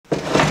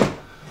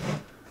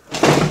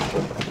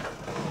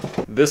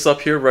This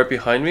up here right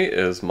behind me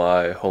is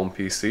my home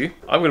PC.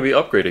 I'm going to be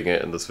upgrading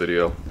it in this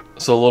video.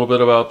 So a little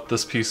bit about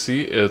this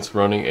PC. It's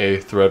running a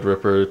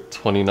Threadripper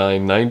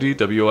 2990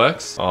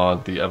 WX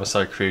on the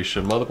MSI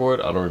Creation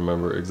motherboard. I don't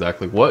remember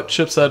exactly what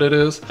chipset it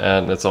is.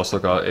 And it's also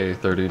got a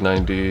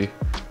 3090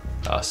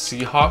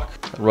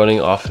 Seahawk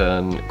running off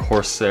an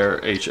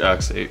Corsair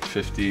HX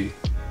 850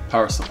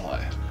 power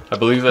supply. I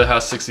believe it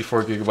has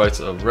 64 gigabytes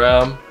of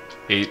RAM,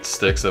 8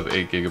 sticks of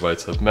 8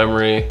 gigabytes of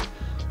memory.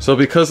 So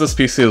because this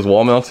PC is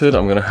wall mounted,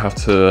 I'm gonna have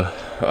to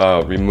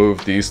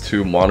remove these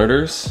two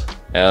monitors.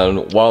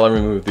 And while I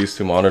remove these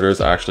two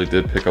monitors, I actually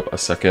did pick up a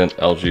second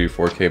LG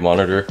 4K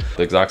monitor,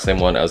 the exact same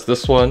one as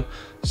this one,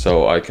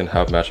 so I can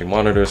have matching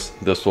monitors.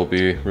 This will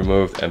be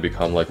removed and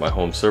become like my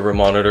home server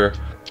monitor.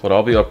 What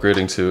I'll be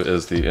upgrading to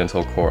is the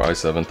Intel Core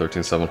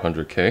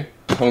i7-13700K.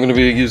 I'm going to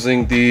be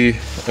using the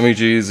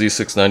MEG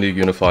Z690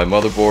 Unify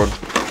motherboard.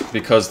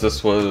 Because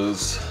this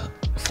was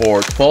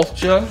for 12th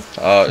gen,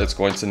 it's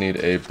going to need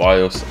a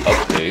BIOS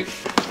update,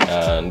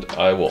 and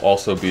I will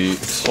also be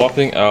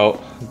swapping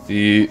out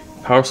the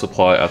power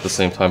supply at the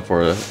same time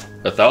for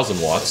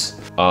 1000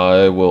 watts.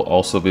 I will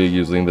also be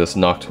using this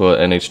Noctua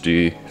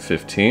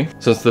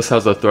NHD15. Since this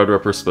has a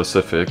Threadripper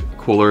specific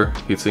cooler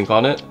heatsink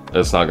on it,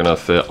 it's not gonna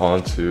fit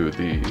onto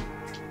the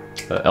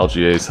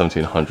LGA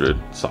 1700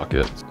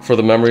 socket. For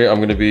the memory, I'm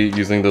gonna be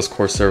using this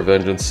Corsair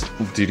Vengeance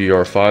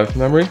DDR5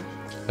 memory.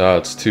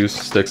 It's 2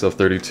 sticks of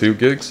 32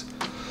 gigs.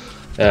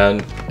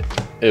 And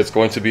it's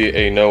going to be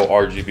a no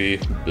RGB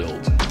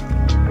build.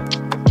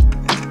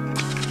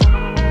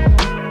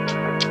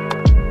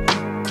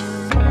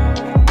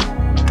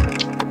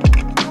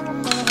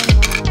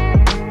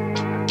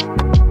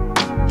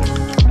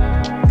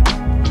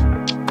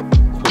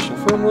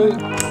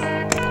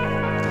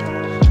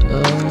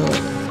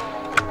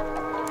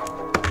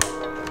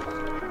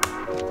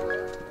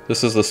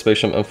 This is the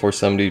Spatium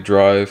M470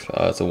 drive.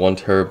 It's a 1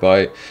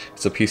 terabyte.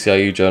 It's a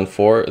PCIe Gen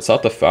 4. It's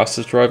not the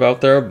fastest drive out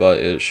there, but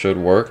it should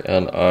work.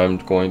 And I'm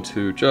going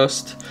to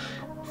just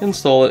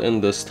install it in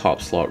this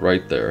top slot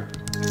right there.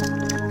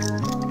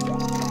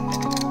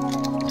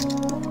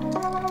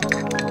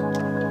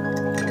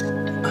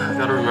 I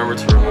gotta remember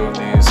to remove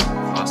these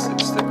plastic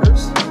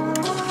stickers.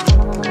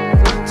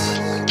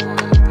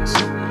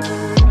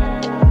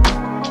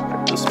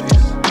 This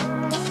piece.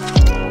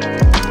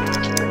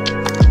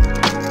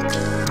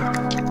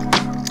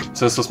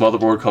 Since this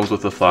motherboard comes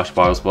with a flash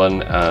BIOS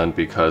button, and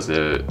because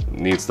it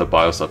needs the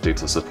BIOS update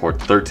to support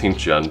 13th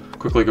gen,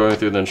 quickly going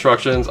through the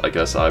instructions, I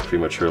guess I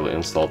prematurely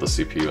installed the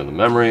CPU and the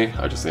memory.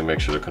 I just need to make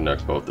sure to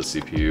connect both the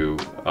CPU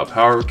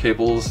power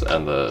cables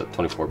and the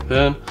 24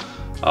 pin,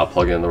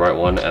 plug in the right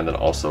one, and then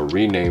also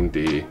rename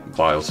the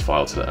BIOS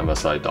file to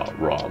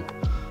msi.rom.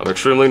 I'm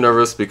extremely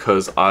nervous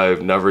because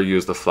I've never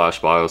used the flash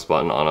BIOS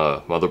button on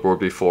a motherboard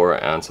before,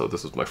 and so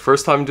this is my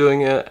first time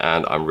doing it,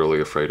 and I'm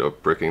really afraid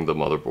of breaking the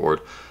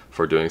motherboard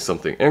for doing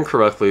something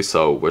incorrectly,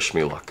 so wish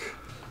me luck.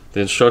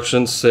 The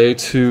instructions say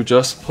to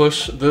just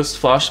push this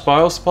flash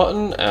BIOS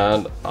button,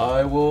 and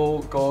I will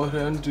go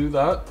ahead and do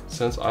that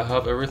since I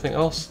have everything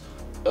else.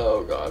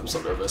 Oh god, I'm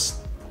so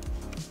nervous.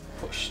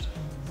 Pushed.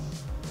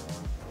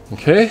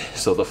 Okay,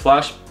 so the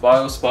flash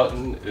BIOS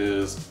button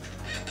is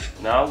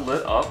now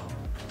lit up.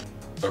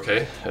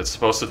 Okay, it's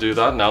supposed to do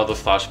that. Now the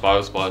flash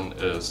BIOS button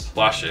is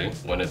flashing.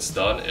 When it's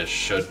done, it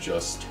should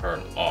just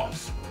turn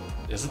off.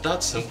 Is it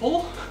that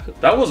simple?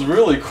 That was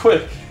really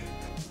quick.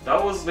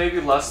 That was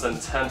maybe less than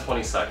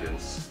 10-20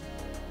 seconds.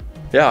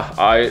 Yeah,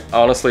 I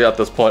honestly at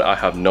this point I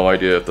have no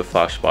idea if the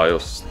flash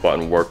BIOS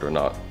button worked or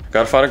not.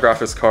 Gotta find a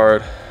graphics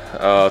card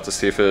to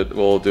see if it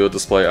will do a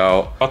display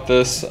out. Got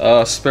this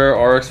spare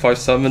RX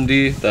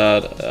 570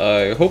 that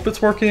I hope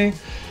it's working.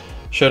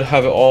 Should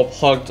have it all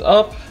plugged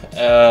up,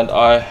 and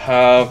I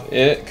have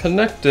it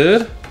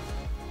connected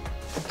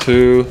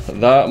to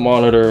that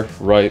monitor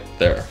right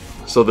there.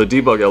 So the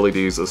debug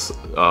LEDs is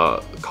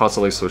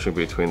constantly switching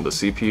between the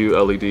CPU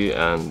LED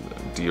and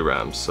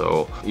DRAM.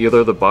 So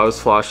either the BIOS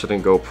flash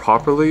didn't go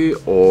properly,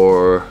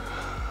 or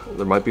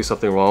there might be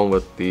something wrong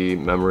with the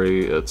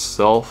memory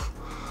itself.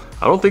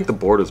 I don't think the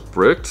board is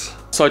bricked.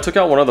 So I took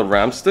out one of the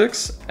RAM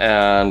sticks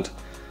and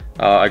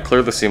I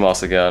cleared the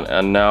CMOS again,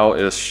 and now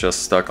it's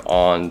just stuck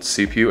on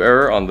CPU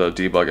error on the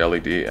debug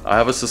LED. I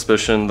have a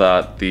suspicion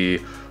that the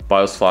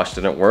BIOS flash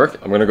didn't work.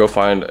 I'm gonna go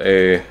find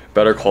a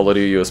better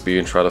quality USB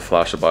and try to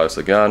flash the BIOS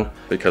again,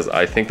 because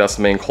I think that's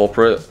the main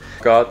culprit.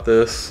 Got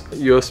this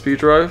USB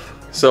drive.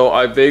 So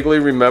I vaguely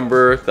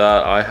remember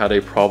that I had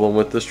a problem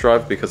with this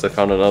drive because I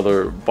found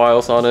another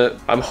BIOS on it.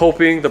 I'm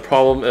hoping the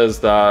problem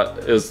is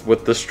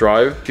with this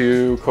drive.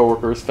 2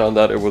 coworkers found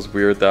that it was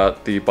weird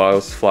that the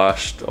BIOS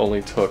flashed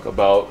only took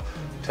about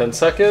 10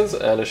 seconds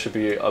and it should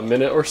be a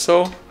minute or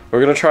so.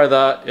 We're gonna try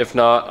that. If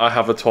not, I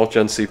have a 12th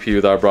gen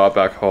CPU that I brought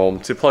back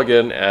home to plug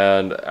in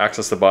and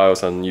access the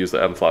BIOS and use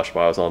the M-Flash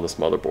BIOS on this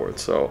motherboard.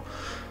 So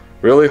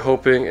really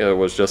hoping it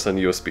was just an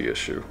USB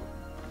issue.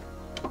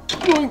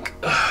 Boink.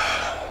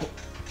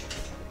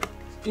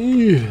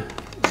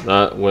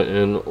 That went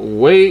in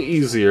way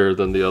easier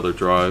than the other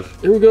drive.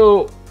 Here we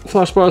go,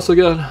 flash BIOS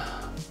again.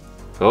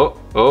 Oh.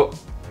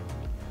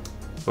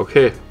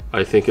 Okay,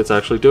 I think it's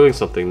actually doing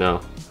something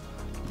now.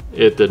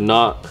 It did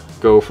not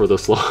go for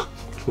this long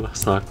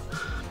last time.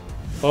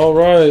 All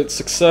right,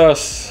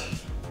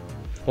 success.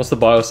 Once the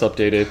BIOS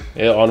updated,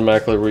 it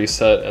automatically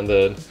reset and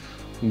then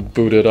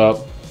booted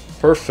up.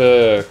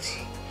 Perfect.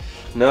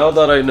 Now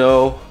that I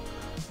know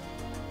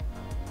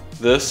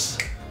this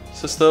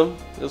system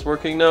is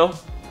working now,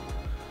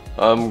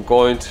 I'm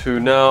going to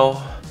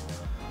now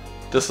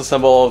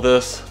disassemble all of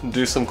this,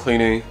 do some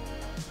cleaning.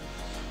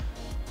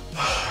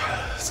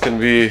 It's gonna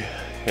be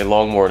a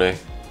long morning.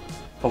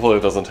 Hopefully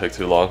it doesn't take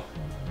too long.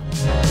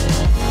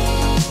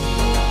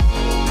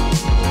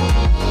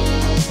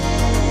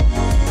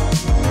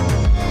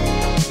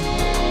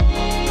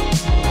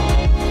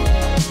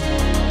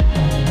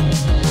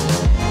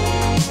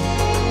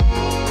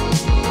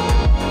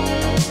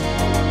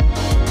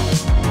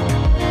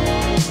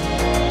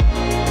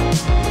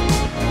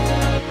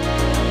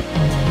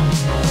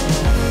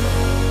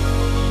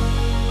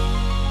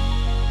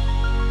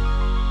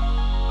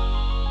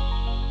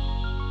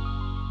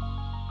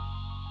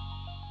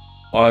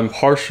 I'm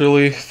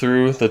partially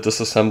through the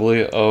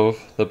disassembly of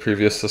the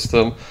previous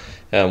system,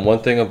 and one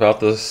thing about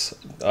this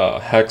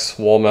hex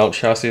wall mount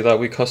chassis that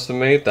we custom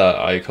made that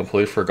I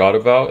completely forgot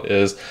about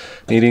is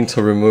needing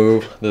to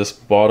remove this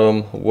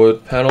bottom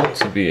wood panel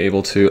to be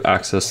able to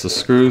access the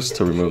screws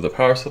to remove the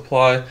power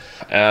supply.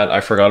 And I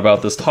forgot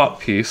about this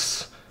top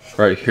piece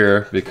right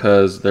here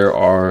because there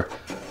are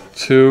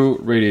two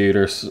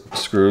radiator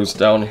screws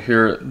down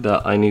here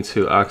that I need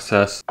to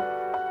access.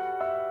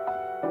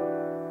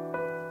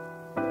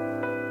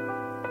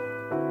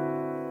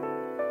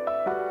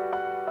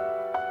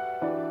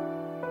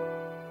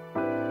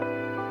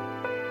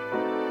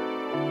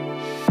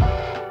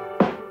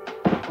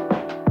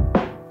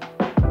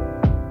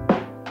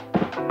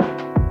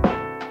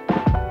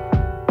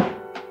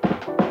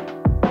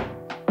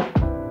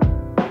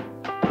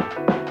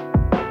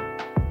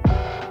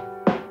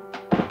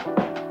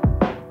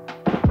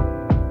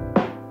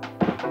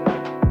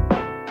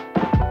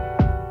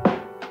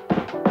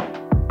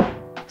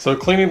 So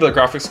cleaning the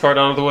graphics card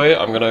out of the way,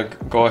 I'm gonna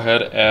go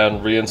ahead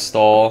and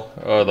reinstall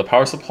the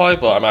power supply,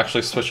 but I'm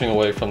actually switching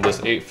away from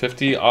this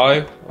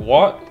 850i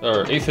watt,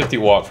 or 850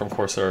 watt from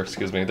Corsair,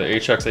 excuse me, the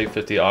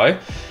HX850i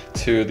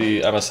to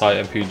the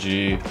MSI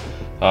MPG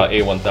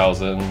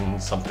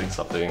A1000 something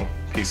something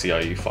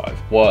PCIe 5.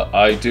 What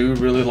I do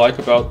really like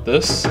about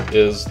this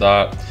is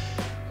that,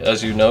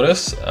 as you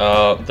notice,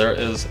 there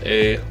is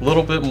a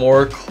little bit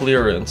more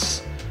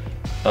clearance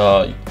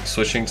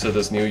switching to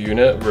this new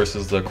unit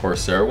versus the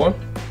Corsair one.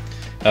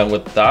 And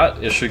with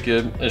that, it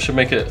should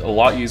make it a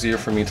lot easier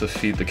for me to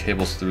feed the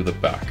cables through the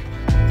back.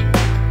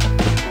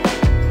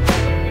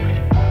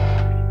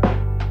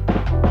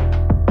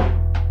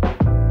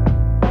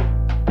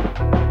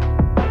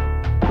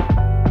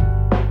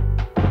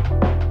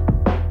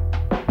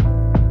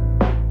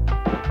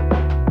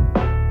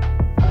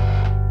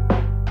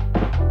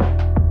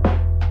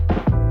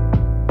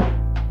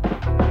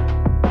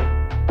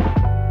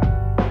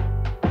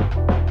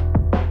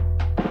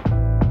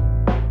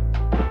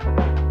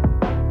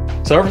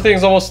 So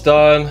everything's almost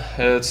done.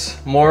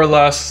 It's more or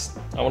less,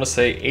 I want to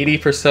say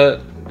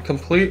 80%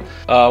 complete.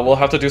 We'll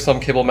have to do some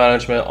cable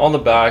management on the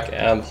back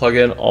and plug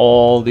in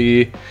all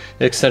the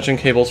extension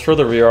cables for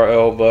the rear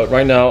I/O, but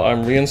right now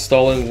I'm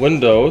reinstalling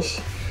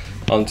Windows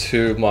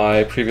onto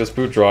my previous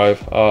boot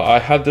drive. I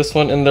had this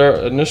one in there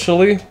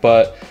initially,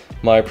 but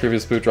my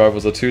previous boot drive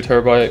was a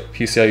 2TB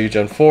PCIe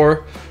Gen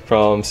 4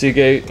 from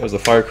Seagate. It was a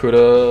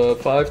FireCuda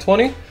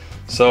 520.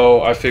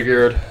 So I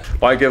figured,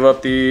 why give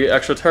up the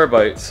extra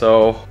terabyte?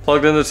 So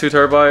plugged in the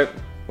 2TB,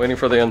 waiting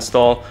for the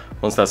install.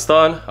 Once that's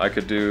done, I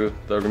could do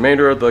the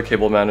remainder of the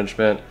cable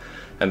management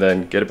and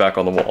then get it back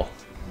on the wall.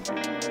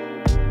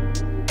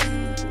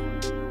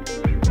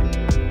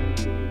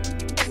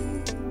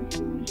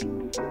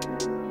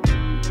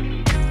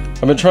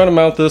 I've been trying to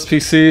mount this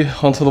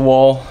PC onto the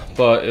wall,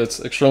 but it's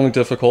extremely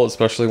difficult,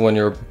 especially when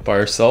you're by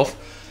yourself.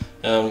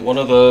 And one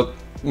of the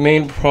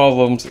main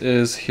problems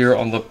is here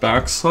on the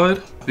back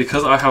side.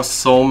 Because I have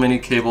so many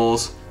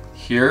cables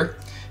here,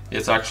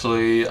 it's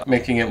actually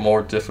making it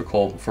more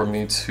difficult for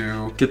me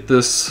to get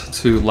this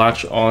to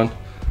latch on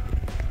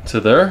to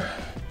there.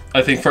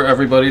 I think for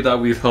everybody that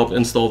we've helped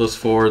install this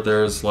for,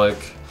 there's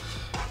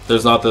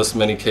not this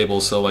many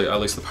cables, so like at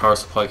least the power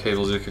supply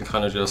cables you can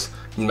kind of just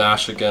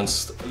mash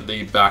against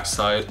the back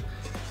side.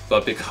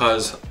 But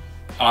because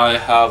I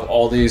have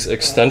all these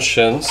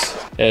extensions,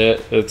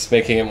 it's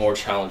making it more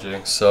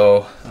challenging.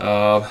 So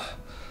I'm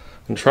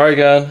gonna try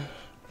again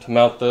to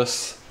mount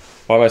this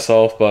by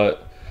myself,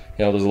 but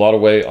you know, there's a lot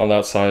of weight on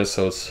that side,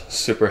 so it's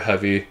super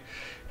heavy.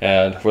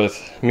 And with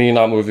me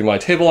not moving my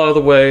table out of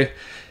the way,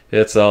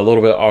 it's a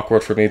little bit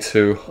awkward for me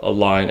to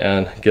align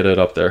and get it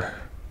up there.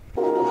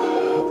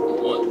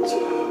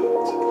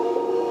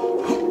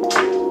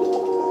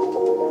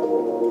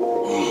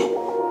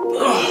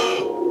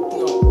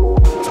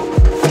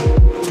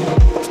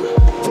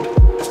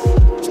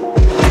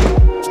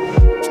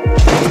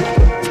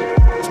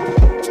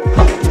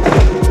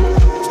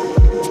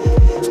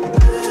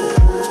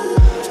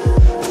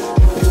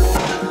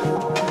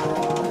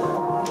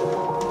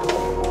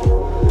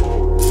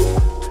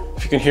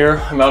 can hear,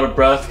 I'm out of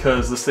breath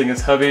because this thing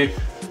is heavy,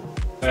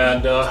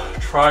 and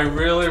trying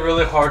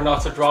really hard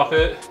not to drop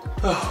it.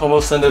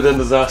 Almost ended in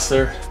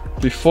disaster.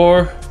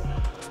 Before,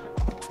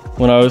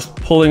 when I was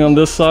pulling on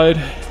this side,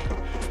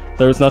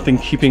 there was nothing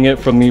keeping it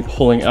from me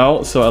pulling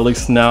out, so at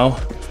least now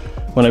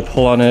when I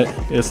pull on it,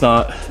 it's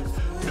not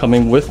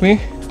coming with me.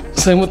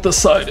 Same with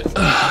this side.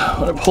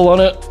 When I pull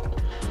on it,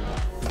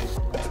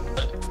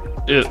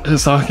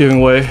 it's not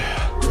giving way.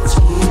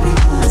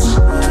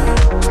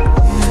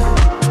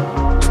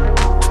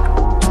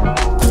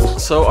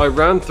 So I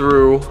ran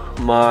through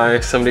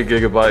my 70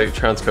 gigabyte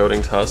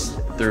transcoding test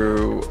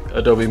through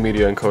Adobe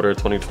Media Encoder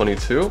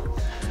 2022.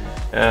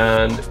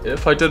 And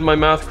if I did my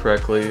math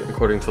correctly,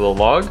 according to the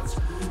log,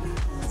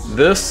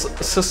 this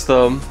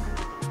system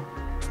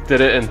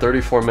did it in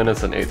 34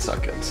 minutes and 8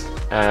 seconds.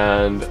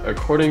 And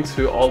according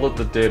to all of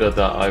the data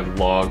that I've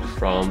logged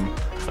from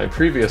my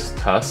previous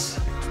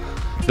tests,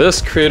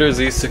 this Creator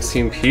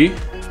Z16P,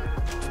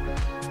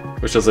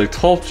 which is a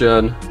 12th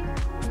gen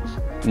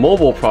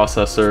mobile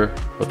processor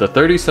with a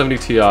 3070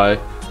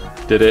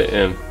 Ti, did it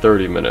in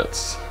 30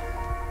 minutes.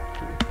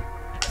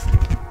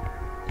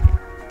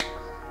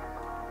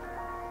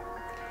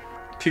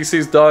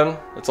 PC's done,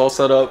 it's all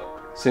set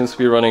up, seems to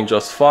be running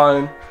just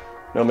fine,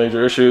 no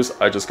major issues.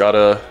 I just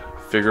gotta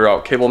figure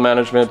out cable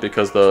management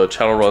because the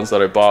channel runs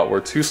that I bought were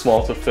too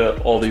small to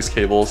fit all these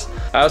cables.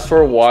 As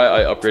for why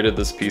I upgraded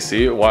this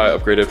PC, why I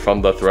upgraded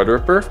from the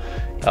Threadripper,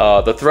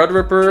 the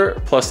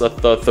Threadripper plus the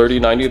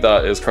 3090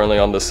 that is currently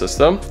on the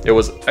system, it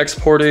was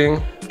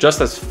exporting just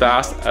as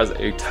fast as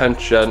a 10th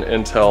gen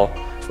Intel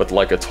with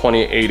like a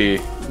 2080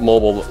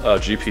 mobile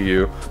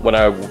GPU when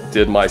I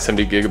did my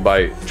 70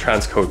 gigabyte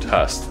transcode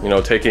test. You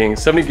know, taking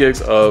 70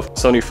 gigs of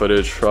Sony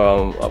footage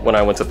from when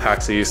I went to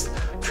PAX East,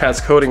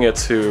 transcoding it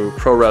to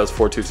ProRes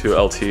 422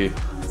 LT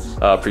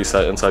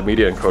preset inside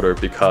Media Encoder,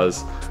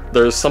 because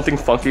there's something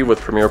funky with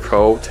Premiere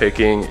Pro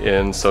taking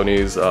in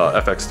Sony's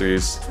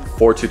FX3's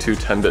 422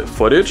 10-bit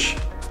footage.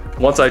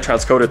 Once I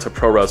transcode it to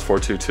ProRes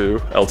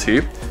 422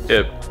 LT,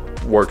 it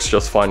works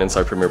just fine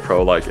inside Premiere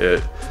Pro. Like,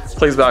 it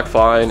plays back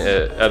fine,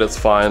 it edits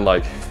fine.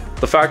 Like,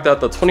 the fact that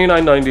the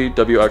 2990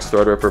 WX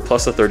Threadripper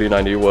plus the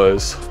 3090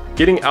 was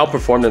getting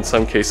outperformed in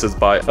some cases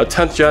by a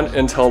 10th gen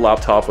Intel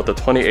laptop with a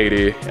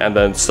 2080, and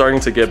then starting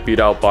to get beat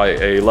out by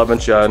a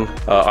 11th gen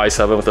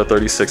i7 with a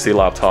 3060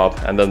 laptop,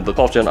 and then the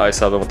 12th gen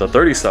i7 with the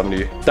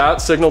 3070.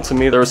 That signaled to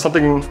me there was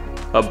something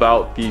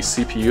about the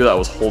CPU that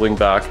was holding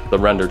back the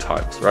render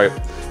times, right?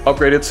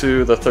 Upgraded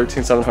to the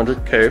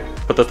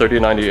 13700K, put the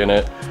 3090 in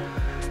it,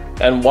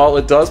 and while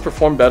it does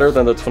perform better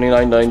than the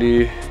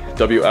 2990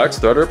 WX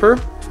Threadripper,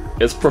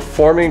 it's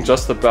performing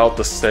just about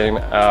the same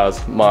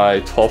as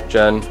my 12th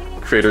gen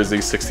Creator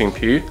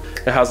Z16P.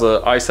 It has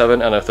a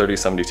i7 and a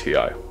 3070 Ti,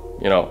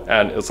 you know,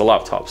 and it's a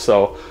laptop.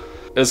 So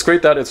it's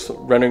great that it's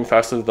rendering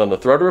faster than the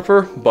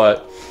Threadripper,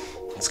 but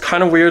it's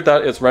kind of weird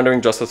that it's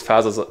rendering just as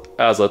fast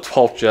as a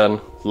 12th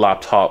gen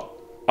laptop.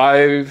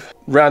 I've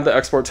ran the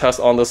export test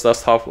on this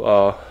desktop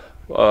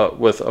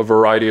with a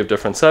variety of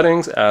different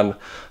settings, and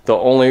the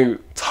only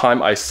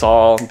time I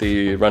saw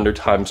the render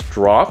times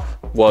drop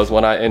was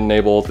when I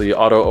enabled the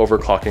auto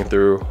overclocking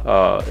through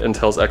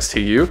Intel's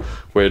XTU,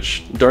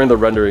 which during the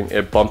rendering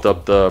it bumped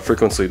up the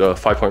frequency to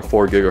 5.4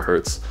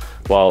 gigahertz,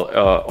 while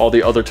all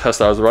the other tests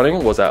I was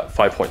running was at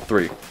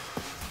 5.3.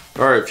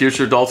 All right,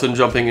 future Dalton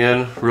jumping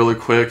in really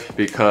quick,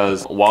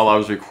 because while I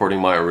was recording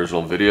my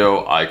original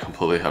video, I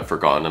completely had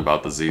forgotten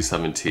about the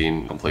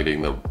Z17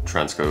 completing the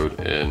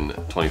transcode in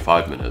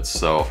 25 minutes.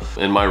 So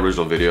in my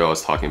original video, I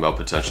was talking about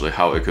potentially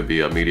how it could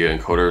be a Media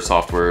Encoder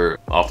software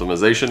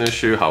optimization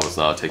issue, how it's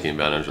not taking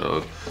advantage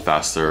of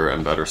faster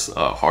and better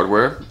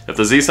hardware. If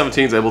the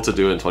Z17 is able to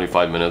do it in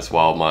 25 minutes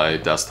while my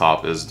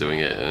desktop is doing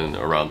it in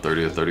around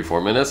 30 to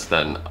 34 minutes,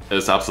 then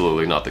it's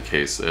absolutely not the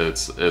case.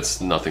 It's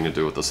nothing to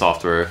do with the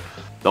software.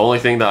 The only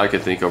thing that I can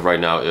think of right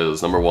now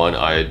is, number one,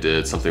 I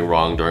did something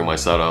wrong during my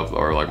setup,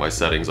 or like my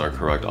settings aren't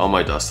correct on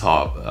my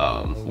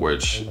desktop,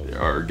 which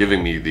are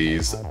giving me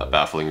these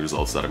baffling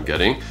results that I'm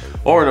getting.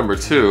 Or number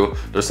two,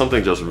 there's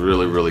something just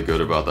really good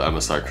about the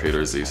MSI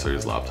Creator Z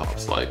series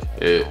laptops. Like,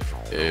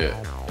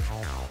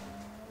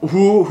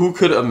 who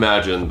could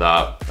imagine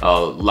that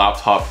a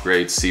laptop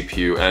grade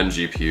CPU and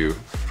GPU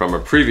from a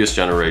previous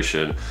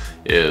generation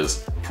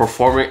is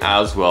performing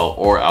as well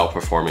or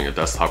outperforming a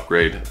desktop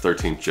grade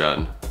 13th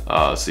gen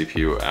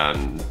CPU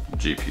and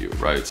GPU,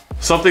 right?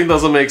 Something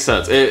doesn't make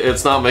sense.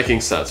 It's not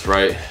making sense,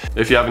 right?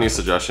 If you have any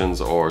suggestions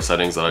or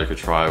settings that I could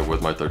try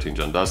with my 13th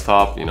gen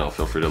desktop, you know,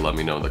 feel free to let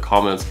me know in the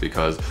comments,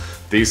 because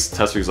these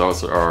test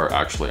results are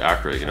actually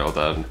accurate. You know,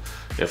 then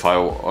if I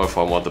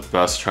want the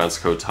best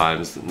transcode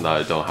times that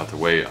I don't have to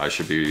wait, I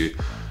should be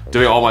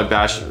doing all my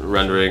batch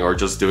rendering or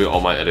just doing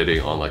all my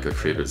editing on like a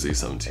Creator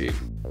Z17.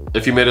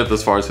 If you made it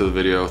this far into the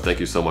video, thank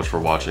you so much for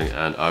watching,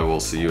 and I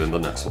will see you in the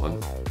next one.